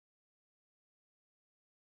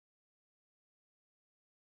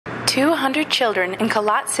200 children in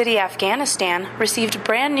Kalat City, Afghanistan received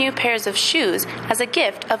brand new pairs of shoes as a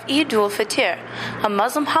gift of Eid ul-Fitr, a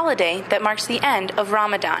Muslim holiday that marks the end of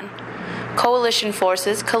Ramadan. Coalition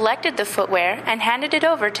forces collected the footwear and handed it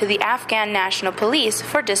over to the Afghan National Police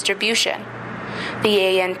for distribution. The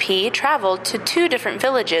ANP traveled to 2 different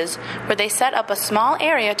villages where they set up a small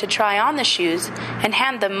area to try on the shoes and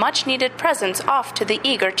hand the much-needed presents off to the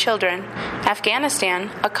eager children. Afghanistan,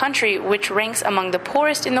 a country which ranks among the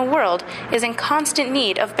poorest in the world, is in constant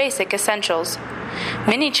need of basic essentials.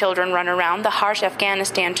 Many children run around the harsh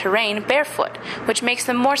Afghanistan terrain barefoot, which makes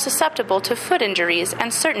them more susceptible to foot injuries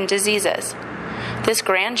and certain diseases. This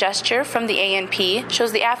grand gesture from the ANP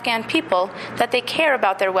shows the Afghan people that they care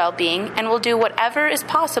about their well-being and will do whatever is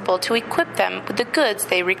possible to equip them with the goods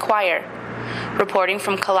they require. Reporting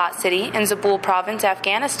from Kalat City in Zabul Province,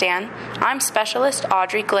 Afghanistan, I'm Specialist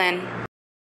Audrey Glynn.